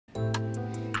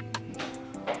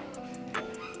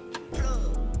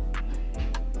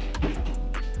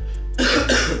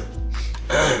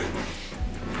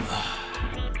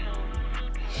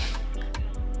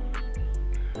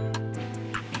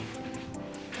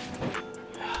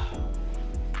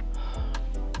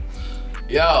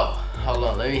Yo, hold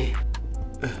on,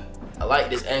 I like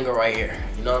this angle right here,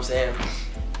 you know what I'm saying?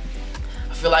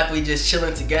 I feel like we just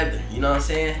chilling together, you know what I'm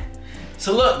saying?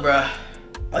 So look, bruh.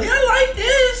 Oh yeah, I like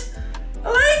this. I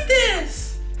like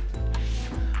this.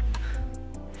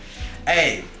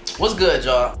 Hey, what's good,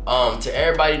 y'all? To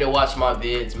everybody that watch my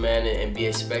vids, man, and be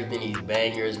expecting these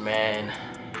bangers, man,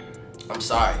 I'm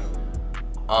sorry.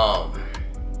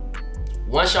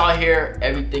 Once y'all hear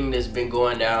everything that's been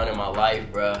going down in my life,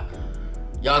 bruh,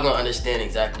 y'all gonna understand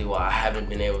exactly why I haven't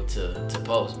been able to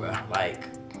post, bruh.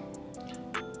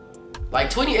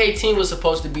 Like 2018 was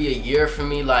supposed to be a year for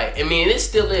me. Like, I mean, it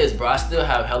still is, bro. I still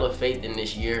have hella faith in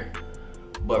this year.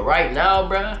 But right now,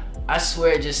 bruh, I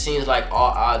swear it just seems like all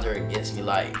odds are against me.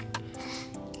 Like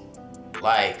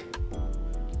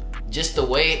just the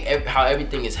way how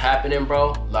everything is happening,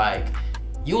 bro. Like,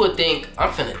 you would think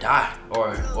I'm finna die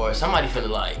or somebody finna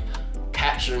like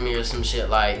capture me or some shit.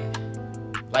 Like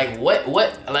what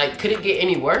like, could it get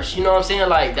any worse? You know what I'm saying?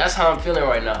 Like, that's how I'm feeling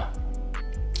right now.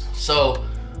 So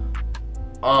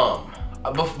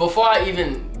before I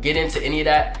even get into any of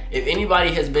that, if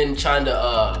anybody has been trying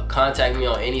to contact me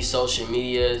on any social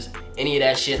medias, any of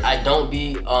that shit, I don't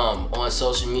be on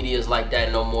social medias like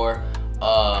that no more.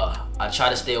 I try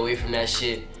to stay away from that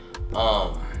shit.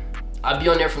 I be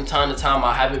on there from time to time.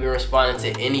 I haven't been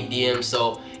responding to any DMs,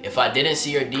 so if I didn't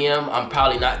see your DM, I'm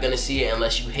probably not gonna see it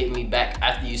unless you hit me back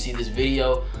after you see this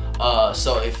video.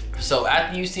 So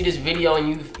after you see this video and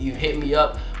you've hit me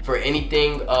up for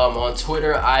anything on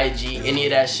Twitter, IG, any of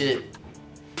that shit,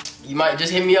 you might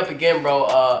just hit me up again,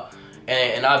 bro.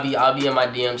 And I'll be in my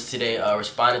DMs today,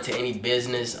 responding to any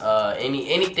business,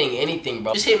 anything,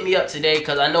 bro. Just hit me up today,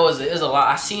 cause I know it's a lot.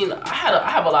 I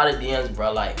have a lot of DMs,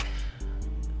 bro.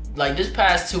 Like this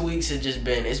past 2 weeks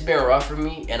it's been rough for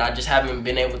me, and I just haven't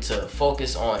been able to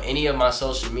focus on any of my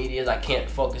social medias. I can't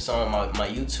focus on my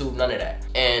YouTube, none of that.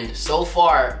 And so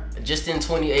far, just in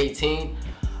 2018,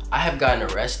 I have gotten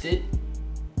arrested.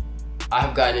 I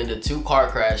have gotten into 2 car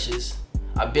crashes.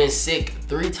 I've been sick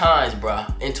 3 times, bruh.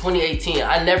 In 2018,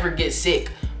 I never get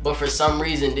sick, but for some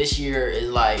reason this year is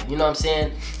like, you know what I'm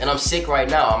saying? And I'm sick right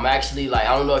now. I'm actually like,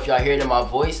 I don't know if y'all hear it in my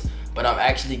voice, but I'm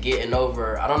actually getting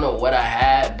over, I don't know what I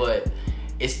had, but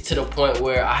it's to the point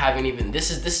where I haven't even,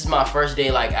 this is my first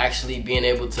day like actually being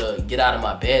able to get out of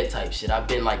my bed type shit. I've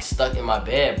been like stuck in my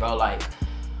bed, bro. Like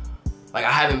I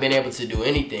haven't been able to do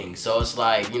anything. So it's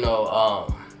like, you know,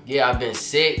 yeah, I've been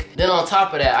sick. Then on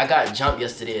top of that, I got jumped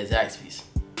yesterday at Zaxby's.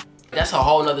 That's a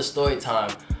whole nother story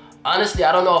time. Honestly,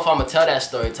 I don't know if I'm gonna tell that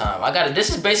story time. This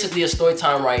is basically a story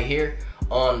time right here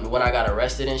on when I got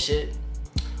arrested and shit.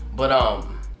 But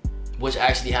which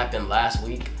actually happened last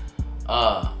week.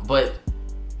 But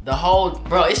the whole,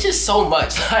 bro, it's just so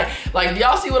much. Like, do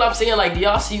y'all see what I'm saying? Like, do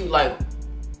y'all see what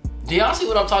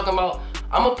I'm talking about?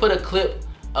 I'm gonna put a clip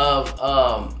of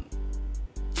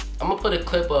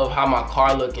how my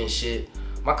car look and shit.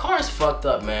 My car is fucked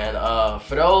up, man.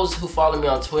 For those who follow me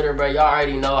on Twitter, bro, y'all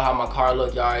already know how my car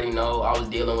look. Y'all already know I was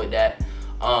dealing with that.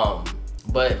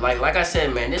 But like I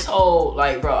said, man, this whole,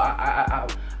 like, bro,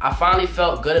 I finally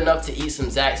felt good enough to eat some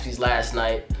Zaxby's last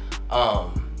night.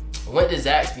 Went to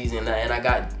Zaxby's and I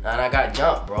got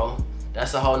jumped, bro.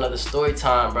 That's a whole nother story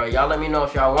time, bro. Y'all let me know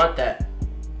if y'all want that.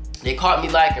 They caught me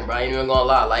lacking, bro. I ain't even gonna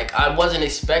lie. Like, I wasn't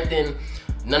expecting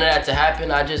none of that to happen.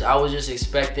 I was just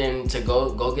expecting to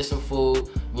go get some food.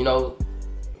 You know,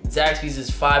 Zaxby's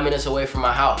is 5 minutes away from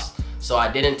my house, so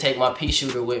I didn't take my pea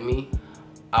shooter with me.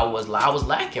 I was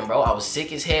lacking, bro. I was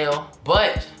sick as hell,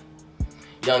 but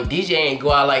Young DJ ain't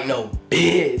go out like no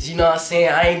bitch, you know what I'm saying?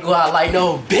 I ain't go out like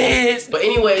no bitch. But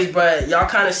anyways, bro, y'all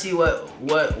kind of see what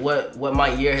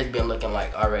my year has been looking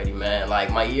like already, man.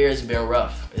 Like, my year has been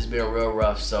rough. It's been real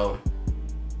rough. So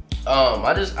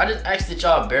I just ask that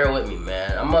y'all bear with me,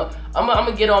 man. I'm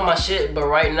gonna get on my shit, but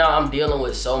right now I'm dealing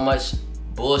with so much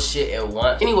bullshit at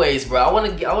once. Anyways, bro, I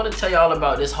wanna tell y'all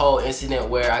about this whole incident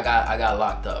where I got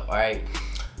locked up. All right,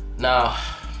 now,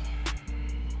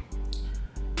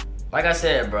 like I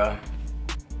said, bro.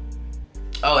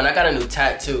 Oh, and I got a new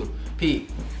tattoo.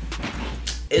 Pete,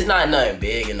 it's not nothing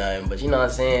big or nothing, but you know what I'm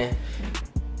saying?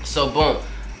 So boom,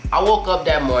 I woke up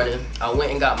that morning. I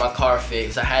went and got my car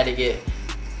fixed. I had to get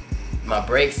my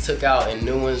brakes took out and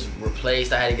new ones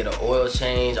replaced. I had to get an oil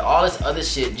change, all this other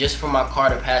shit just for my car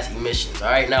to pass emissions.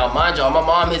 All right, now mind y'all, my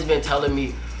mom has been telling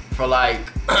me for like,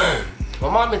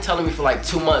 for like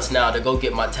 2 months now to go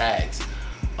get my tags.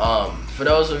 For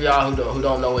those of y'all who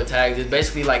don't know what tags is,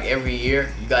 basically like every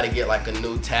year you gotta get like a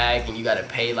new tag and you gotta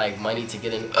pay like money to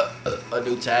get a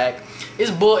new tag.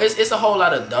 It's a whole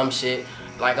lot of dumb shit,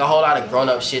 like a whole lot of grown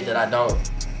up shit that I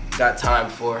don't got time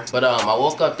for. But I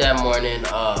woke up that morning,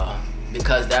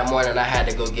 because that morning I had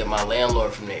to go get my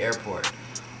landlord from the airport.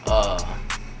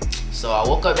 So I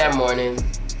woke up that morning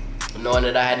knowing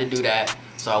that I had to do that.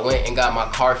 So I went and got my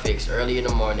car fixed early in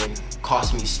the morning.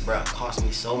 Cost me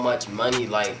so much money.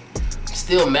 Like, I'm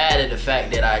still mad at the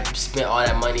fact that I spent all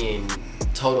that money and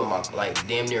totaled my, like,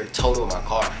 damn near totaled my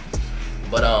car.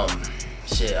 But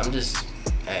shit, I'm just,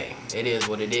 hey, it is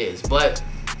what it is. But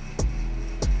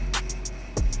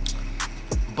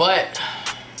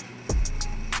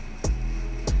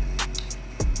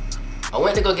I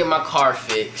went to go get my car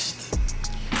fixed.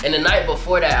 And the night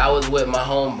before that, I was with my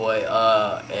homeboy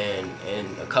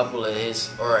and a couple of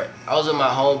his, or I was with my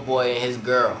homeboy and his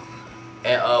girl,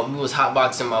 and we was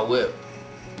hotboxing my whip.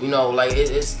 You know, like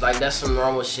it's like that's some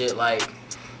normal shit, like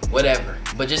whatever.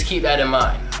 But just keep that in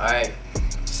mind, all right?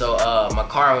 So my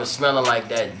car was smelling like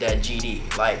that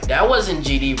GD. Like that wasn't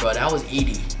GD, bro. That was ED.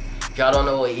 If y'all don't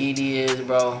know what ED is,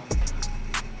 bro,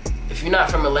 if you're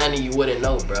not from Atlanta, you wouldn't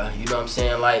know, bro. You know what I'm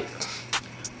saying? Like.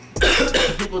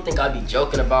 People think I be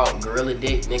joking about gorilla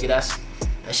dick, nigga. That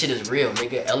shit is real,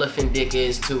 nigga. Elephant dick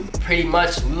is too. Pretty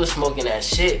much, we was smoking that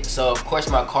shit, so of course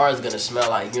my car is gonna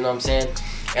smell like, you know what I'm saying?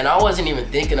 And I wasn't even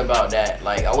thinking about that.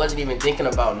 Like, I wasn't even thinking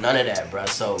about none of that, bro.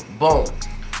 So, boom.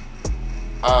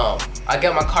 I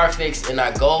get my car fixed and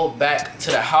I go back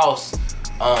to the house.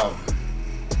 I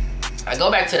go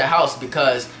back to the house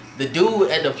because the dude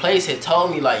at the place had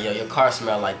told me, like, yo, your car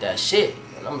smell like that shit.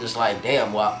 And I'm just like,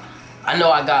 damn, well, I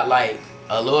know I got like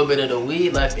a little bit of the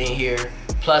weed left in here,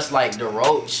 plus like the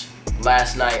roach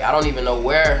last night. I don't even know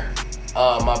where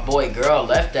my boy girl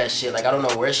left that shit. Like, I don't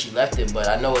know where she left it, but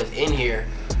I know it's in here.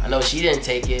 I know she didn't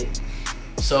take it.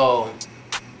 So,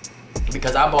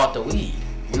 because I bought the weed,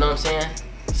 you know what I'm saying?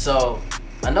 So,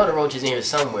 I know the roach is in here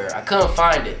somewhere. I couldn't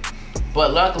find it.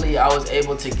 But luckily, I was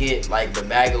able to get like the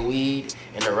bag of weed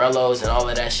and the Rellos and all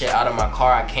of that shit out of my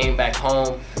car. I came back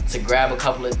home to grab a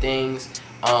couple of things.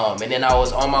 And then I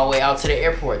was on my way out to the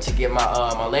airport to get my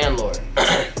my landlord.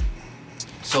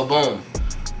 So boom,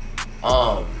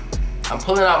 I'm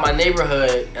pulling out my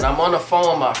neighborhood and I'm on the phone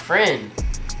with my friend,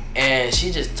 and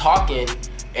she just talking,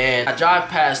 and I drive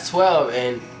past 12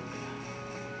 and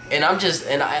I'm just,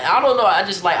 and I don't know, I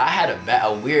just like, I had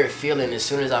a weird feeling as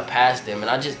soon as I passed them, and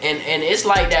I just, and it's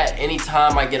like that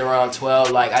anytime I get around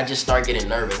 12, like I just start getting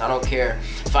nervous. I don't care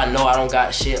if I know I don't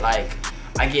got shit, like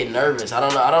I get nervous. I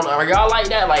don't know. Are y'all like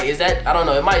that? Like, is that, I don't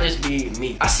know. It might just be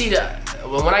me. I see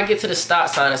when I get to the stop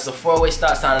sign, it's a 4-way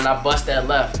stop sign, and I bust that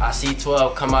left. I see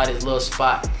 12 come out of his little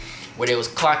spot where they was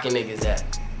clocking niggas at.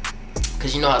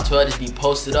 Cause you know how 12 just be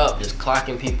posted up, just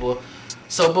clocking people.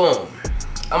 So boom,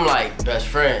 I'm like, best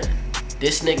friend,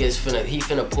 this nigga is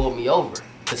finna pull me over.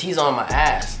 Cause he's on my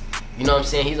ass. You know what I'm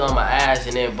saying? He's on my ass,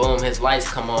 and then boom, his lights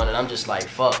come on, and I'm just like,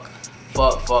 fuck,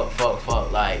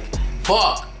 like,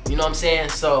 fuck. You know what I'm saying?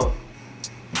 So,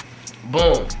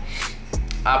 boom.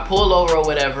 I pull over or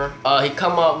whatever. He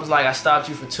come up and was like, I stopped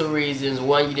you for 2 reasons.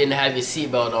 One, you didn't have your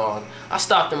seatbelt on. I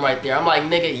stopped him right there. I'm like,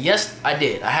 nigga, yes, I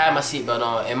did. I had my seatbelt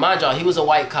on. And mind y'all, he was a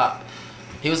white cop.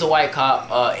 He was a white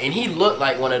cop, and he looked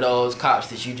like one of those cops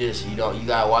that you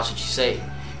gotta watch what you say. You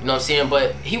know what I'm saying?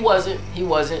 But he wasn't.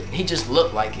 He just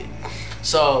looked like it.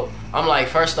 So, I'm like,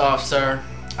 first off, sir,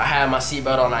 I had my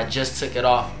seatbelt on. I just took it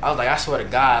off. I was like, I swear to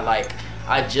God, like,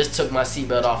 I just took my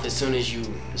seatbelt off as soon as you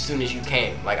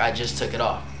came. Like, I just took it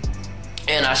off.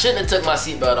 And I shouldn't have took my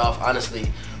seatbelt off, honestly.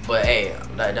 But hey,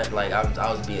 like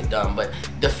I was being dumb. But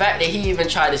the fact that he even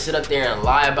tried to sit up there and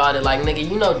lie about it, like, nigga,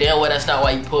 you know damn well that's not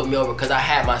why you pulled me over, because I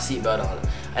had my seatbelt on.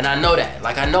 And I know that.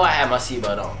 Like, I know I had my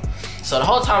seatbelt on. So the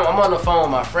whole time I'm on the phone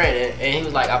with my friend, and he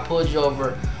was like, I pulled you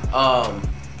over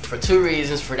for 2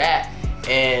 reasons, for that,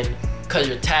 and because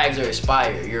your tags are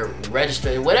expired, you're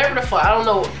registered, whatever the fuck, I don't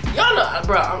know. Y'all know,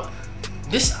 bro, I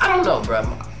don't know, bro.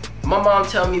 My mom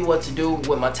tell me what to do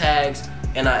with my tags,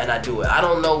 and I do it. I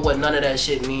don't know what none of that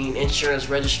shit mean. Insurance,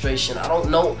 registration, I don't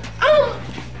know. I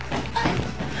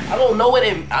don't know what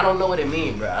it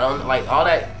mean, bro. I don't, like, all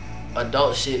that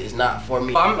adult shit is not for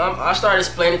me. I started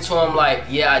explaining to him, like,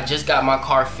 yeah, I just got my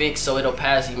car fixed so it'll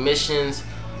pass emissions.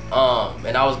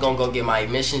 And I was gonna go get my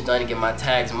emissions done and get my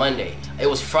tags Monday. It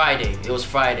was Friday. Yep, it was a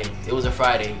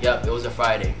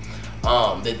Friday.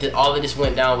 All of this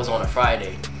went down was on a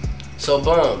Friday. So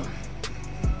boom.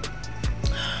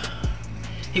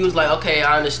 He was like, okay,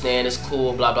 I understand, it's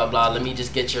cool, blah, blah, blah. Let me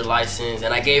just get your license.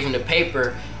 And I gave him the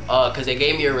paper, cause they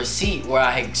gave me a receipt where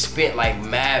I had spent like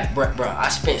mad, bro, I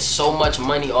spent so much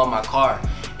money on my car.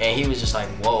 And he was just like,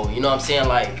 whoa, you know what I'm saying?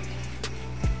 Like,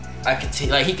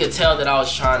 he could tell that I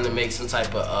was trying to make some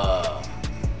type of,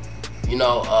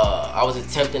 I was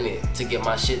attempting to get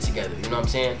my shit together, you know what I'm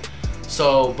saying?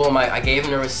 So, boom, I gave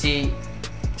him the receipt,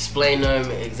 explained to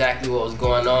him exactly what was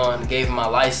going on, gave him my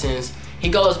license. He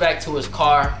goes back to his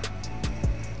car,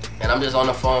 and I'm just on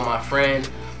the phone with my friend,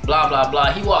 blah, blah,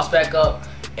 blah. He walks back up,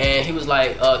 and he was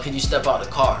like, could you step out the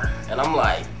car? And I'm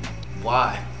like,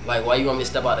 why? Like, why you want me to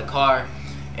step out the car?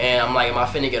 And I'm like, am I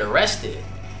finna get arrested?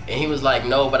 And he was like,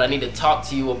 no, but I need to talk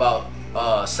to you about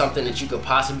something that you could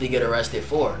possibly get arrested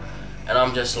for. And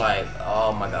I'm just like,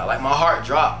 oh my God, like my heart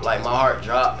dropped,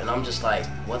 and I'm just like,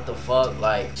 what the fuck?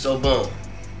 Like, so boom.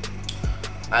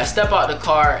 I step out the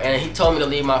car, and he told me to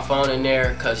leave my phone in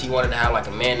there because he wanted to have like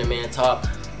a man-to-man talk.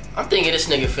 I'm thinking this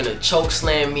nigga finna choke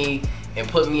slam me and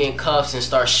put me in cuffs and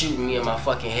start shooting me in my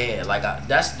fucking head. Like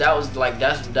that was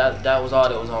all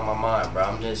that was on my mind, bro.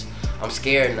 I'm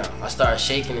scared now. I started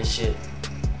shaking and shit.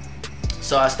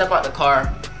 So I step out the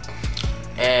car,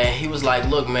 and he was like,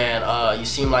 look, man, you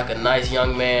seem like a nice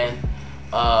young man.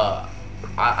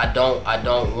 I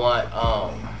don't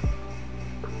want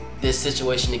this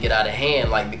situation to get out of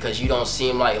hand, like, because you don't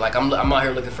seem like I'm out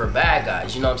here looking for bad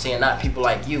guys, you know what I'm saying? Not people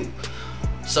like you.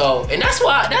 So, and that's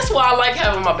why I like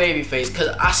having my baby face, cause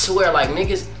I swear, like,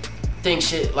 niggas think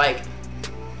shit, like,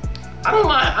 I don't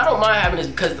mind having this,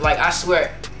 because, like, I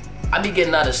swear I be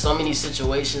getting out of so many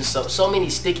situations, so many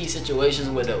sticky situations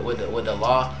with the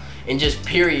law, and just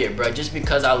period, bro, just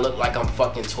because I look like I'm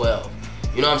fucking 12.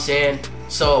 You know what I'm saying?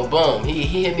 So boom, he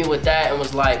hit me with that and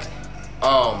was like,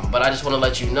 but I just want to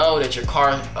let you know that your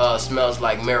car smells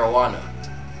like marijuana.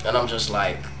 And I'm just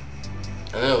like,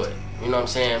 I knew it. You know what I'm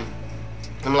saying?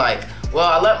 I'm like, well,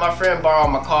 I let my friend borrow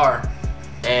my car,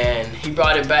 and he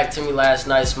brought it back to me last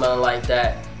night smelling like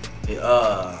that.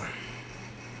 Blah,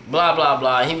 blah,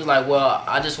 blah. And he was like, well,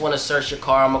 I just want to search your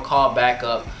car. I'm going to call back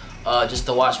up just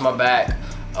to watch my back.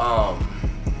 I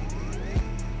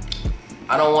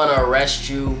don't want to arrest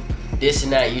you, this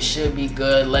and that. You should be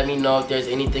good. Let me know if there's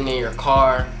anything in your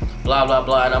car, blah, blah,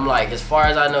 blah. And I'm like, as far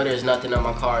as I know, there's nothing in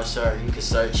my car, sir. You can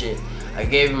search it. I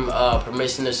gave him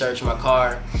permission to search my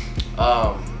car.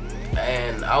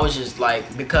 And I was just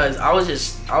like, because I was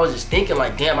just thinking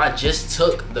like, damn, I just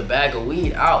took the bag of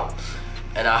weed out.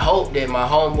 And I hope that my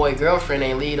homeboy girlfriend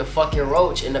ain't leave a fucking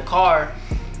roach in the car,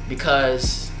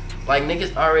 because like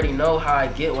niggas already know how I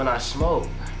get when I smoke.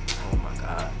 Oh my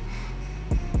God.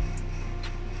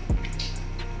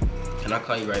 Can I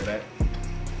call you right back?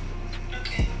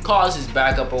 Okay. Calls his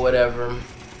backup or whatever.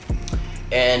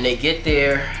 And they get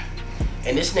there,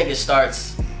 and this nigga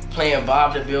starts playing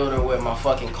Bob the Builder with my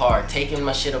fucking car, taking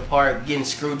my shit apart, getting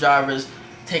screwdrivers,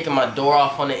 taking my door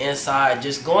off on the inside,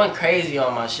 just going crazy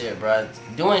on my shit, bro.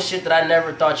 Doing shit that I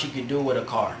never thought you could do with a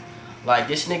car. Like,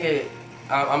 this nigga,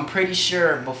 I'm pretty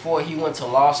sure before he went to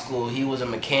law school, he was a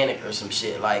mechanic or some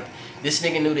shit. Like, this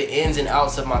nigga knew the ins and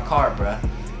outs of my car, bro.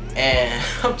 And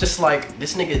I'm just like,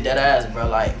 this nigga dead ass, bro.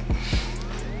 Like,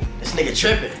 this nigga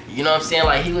tripping. You know what I'm saying?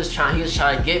 Like, he was trying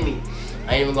to get me.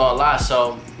 I ain't even gonna lie.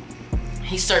 So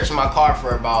he searched my car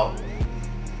for about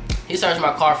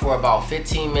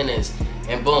 15 minutes.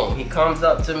 And boom, he comes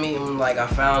up to me and like, I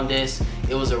found this.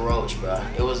 It was a roach, bro.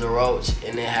 It was a roach,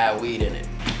 and it had weed in it.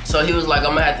 So he was like,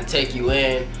 I'm gonna have to take you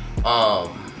in, blah,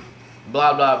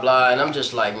 blah, blah. And I'm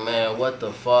just like, man, what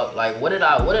the fuck? Like, what did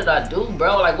I do,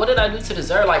 bro? Like, what did I do to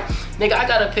deserve? Like, nigga, I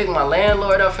gotta pick my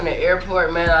landlord up from the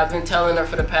airport, man. I've been telling her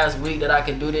for the past week that I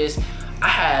could do this. I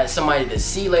had somebody to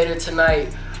see later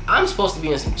tonight. I'm supposed to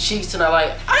be in some cheeks tonight.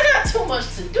 Like, I got too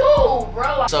much to do,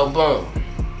 bro. So boom,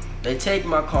 they take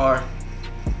my car.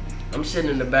 I'm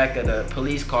sitting in the back of the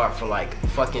police car for like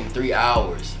fucking 3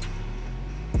 hours.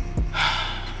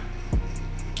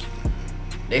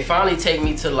 They finally take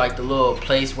me to like the little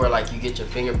place where like you get your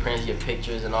fingerprints, your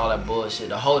pictures, and all that bullshit.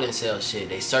 The holding cell shit.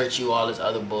 They search you, all this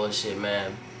other bullshit,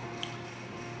 man.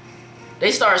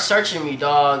 They start searching me,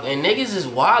 dog, and niggas is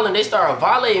wild, and they start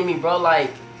violating me, bro.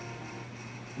 Like,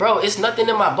 bro, it's nothing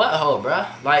in my butthole, bro.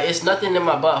 Like, it's nothing in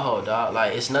my butthole, dog.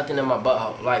 Like, it's nothing in my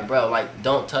butthole. Like, bro, like,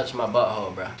 don't touch my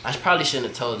butthole, bro. I probably shouldn't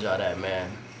have told y'all that, man.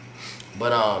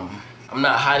 But, I'm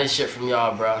not hiding shit from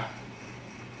y'all, bro.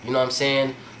 You know what I'm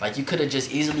saying? Like, you could have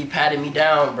just easily patted me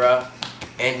down, bro,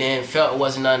 and then felt it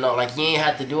wasn't nothing. Like, you ain't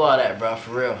have to do all that, bro,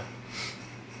 for real.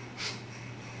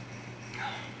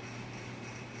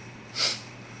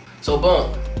 So,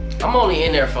 boom. I'm only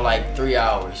in there for like 3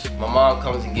 hours. My mom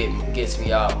comes and gets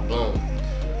me out. Boom.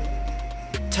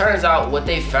 Turns out what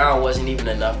they found wasn't even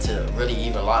enough to really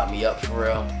even lock me up for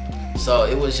real. So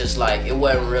it was just like, it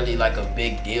wasn't really like a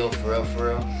big deal for real, for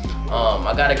real.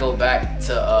 I gotta go back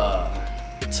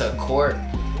to court.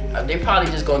 They probably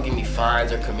just gonna give me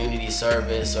fines or community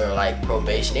service or like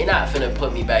probation. They not finna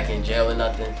put me back in jail or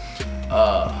nothing.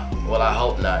 Well, I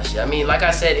hope not. Shit. I mean, like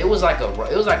I said, it was like a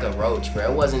roach, bro.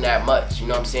 It wasn't that much, you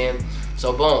know what I'm saying?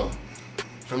 So boom,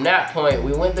 from that point,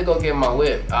 we went to go get my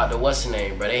whip out the what's the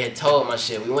name, bro. They had told my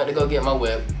shit. We went to go get my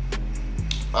whip.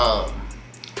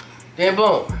 Then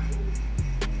boom,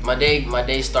 my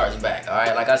day starts back. All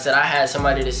right, like I said, I had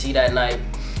somebody to see that night.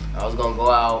 I was gonna go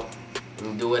out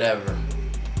and do whatever.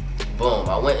 Boom,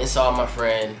 I went and saw my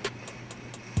friend.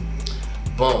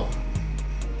 Boom.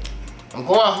 I'm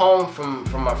going home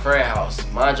from my friend's house.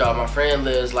 Mind y'all, my friend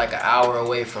lives like an hour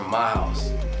away from my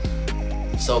house.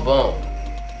 So boom,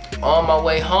 on my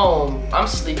way home, I'm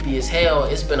sleepy as hell.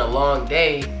 It's been a long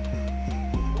day.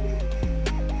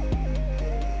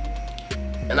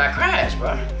 And I crashed,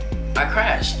 bro. I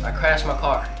crashed my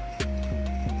car.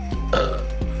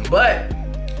 But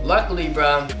luckily,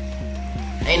 bro,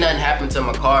 ain't nothing happened to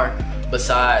my car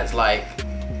besides like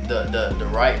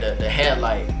the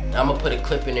headlight. I'm gonna put a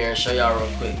clip in there and show y'all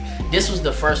real quick. This was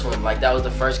the first one. Like, that was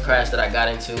the first crash that I got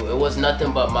into. It was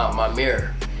nothing but my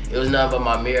mirror. It was nothing but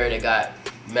my mirror that got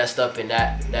messed up in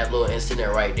that little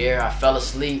incident right there. I fell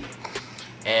asleep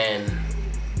and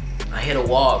I hit a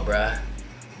wall, bruh.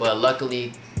 But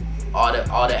luckily, all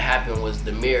that happened was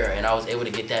the mirror, and I was able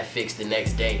to get that fixed the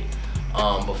next day.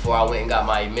 Before I went and got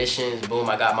my emissions, boom,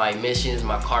 I got my emissions.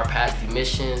 My car passed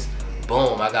emissions.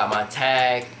 Boom, I got my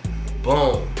tag.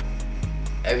 Boom.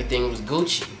 Everything was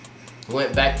Gucci.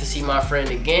 Went back to see my friend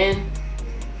again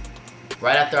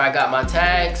right after I got my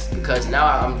tags, because now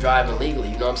I'm driving legally.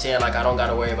 You know what I'm saying? Like, I don't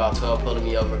gotta worry about 12 pulling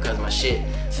me over because my shit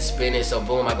suspended. So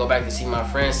boom, I go back to see my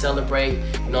friend, celebrate.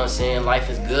 You know what I'm saying? Life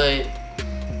is good.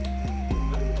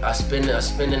 I spend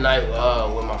the night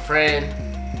with my friend.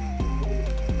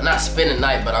 Not spend the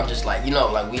night, but I'm just like, you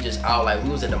know, like we just out, like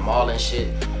we was at the mall and shit,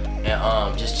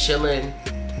 and just chilling.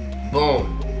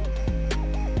 Boom.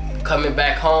 Coming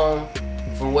back home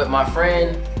from with my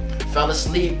friend, fell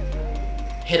asleep,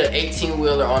 hit an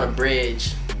 18-wheeler on a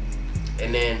bridge,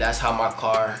 and then that's how my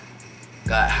car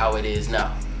got how it is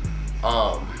now.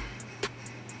 I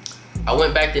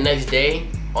went back the next day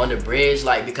on the bridge,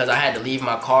 like, because I had to leave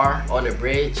my car on the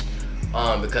bridge,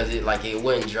 because it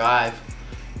wouldn't drive.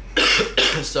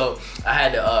 So I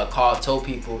had to call tow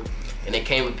people, and they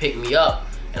came and picked me up.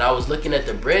 And I was looking at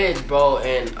the bridge, bro,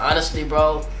 and honestly,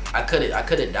 bro, I could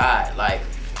have died. Like,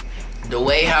 the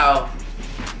way how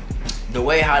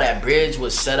that bridge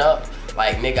was set up,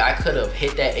 like, nigga, I could have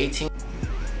hit that 18.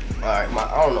 Alright,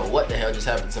 I don't know what the hell just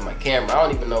happened to my camera. I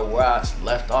don't even know where I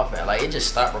left off at. Like, it just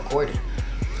stopped recording.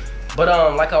 But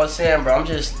like I was saying, bro, I'm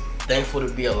just thankful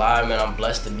to be alive, man. I'm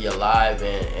blessed to be alive,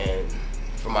 and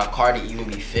for my car to even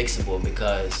be fixable,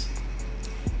 because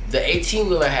the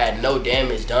 18-wheeler had no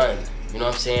damage done. You know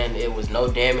what I'm saying? It was no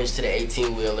damage to the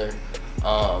 18-wheeler.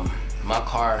 My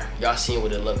car, y'all seen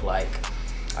what it looked like.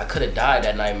 I could have died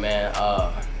that night, man.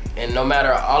 And no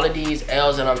matter all of these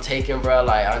L's that I'm taking, bro,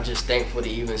 like, I'm just thankful to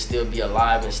even still be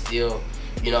alive and still,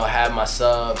 you know, have my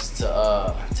subs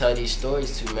to tell these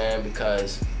stories to, man,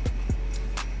 because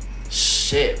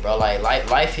shit, bro, like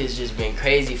life has just been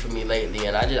crazy for me lately,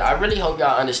 and I really hope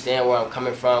y'all understand where I'm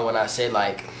coming from when I say,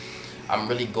 like, I'm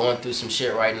really going through some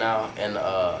shit right now, and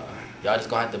y'all just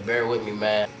gonna have to bear with me,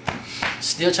 man.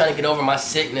 Still trying to get over my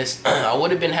sickness. I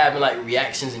would have been having like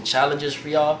reactions and challenges for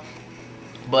y'all,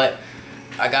 but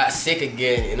I got sick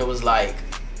again, and it was like,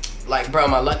 bro,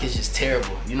 my luck is just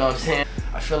terrible. You know what I'm saying?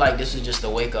 I feel like this is just a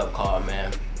wake-up call,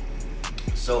 man.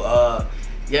 So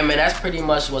yeah, man, that's pretty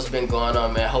much what's been going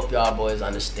on, man. Hope y'all boys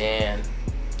understand.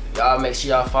 Y'all make sure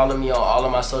y'all follow me on all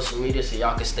of my social media so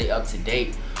y'all can stay up to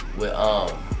date with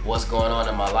what's going on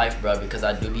in my life, bro, because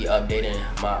I do be updating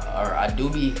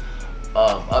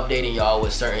updating y'all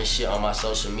with certain shit on my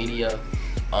social media.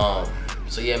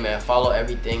 So yeah, man, follow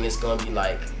everything. It's gonna be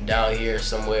like down here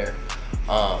somewhere.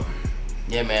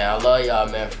 Yeah, man, I love y'all,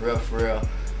 man, for real.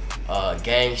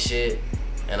 Gang shit,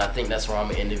 and I think that's where I'm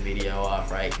gonna end the video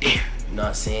off right there. You know what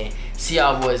I'm saying? See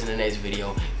y'all boys in the next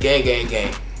video. Gang. You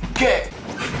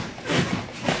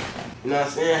know what I'm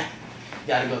saying?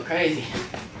 Gotta go crazy.